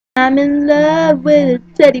I'm in love with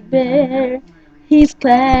a teddy bear. He's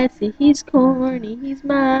classy, he's corny, he's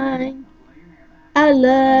mine. I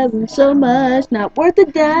love him so much, not worth a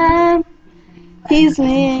dime. He's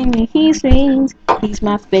winning, he swings, he's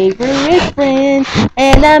my favorite friend.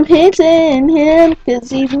 And I'm hitting him 'cause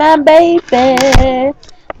he's my baby.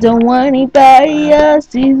 Don't want anybody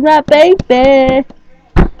else, he's my baby.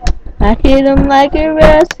 I hit him like a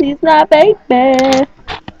rust, he's my baby.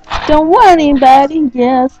 Don't want anybody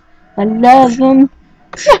else, I love him.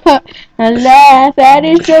 I laugh at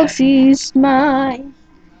his jokes, he's mine.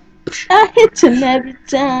 I hit him every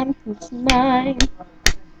time, he's mine.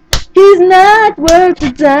 He's not worth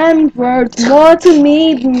a dime, he's worth more to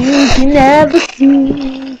me than you can ever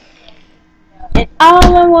see. And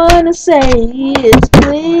all I wanna say is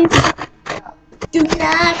please Do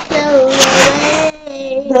not go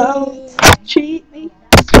away. don't treat me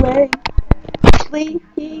this way.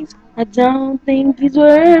 Please, I don't think he's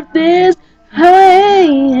worth this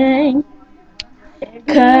pain.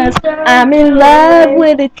 'Cause I'm in love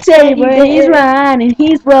with a teddy bear. He's riding,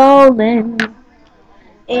 he's rolling.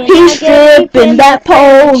 He's stripping that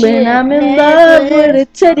pole, and I'm in love with a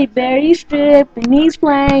teddy bear. He's stripping, he's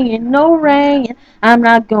playing, no rain. I'm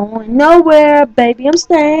not going nowhere, baby, I'm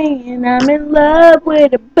staying. I'm in love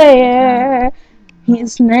with a bear.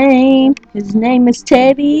 His name is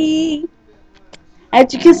Teddy.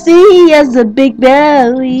 As you can see, he has a big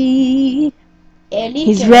belly.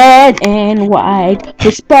 He's red and white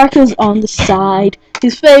with sparkles on the side.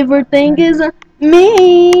 His favorite thing is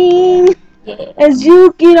me. As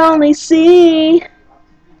you can only see,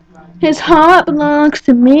 his heart belongs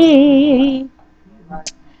to me.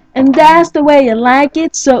 And that's the way I like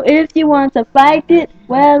it. So if you want to fight it,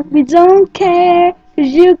 well, we don't care. 'Cause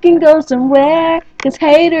you can go somewhere. 'Cause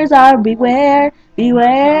haters are beware.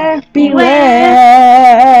 Beware,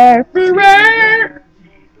 beware, beware.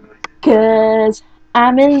 'Cause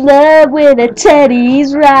I'm in love with a teddy.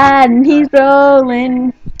 He's riding, he's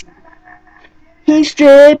rolling. He's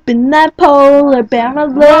stripping that polar bear. I'm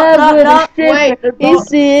in love with a stripper. He's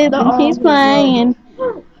sipping, he's playing.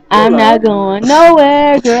 I'm not going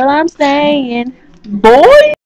nowhere, girl, I'm staying. Boy!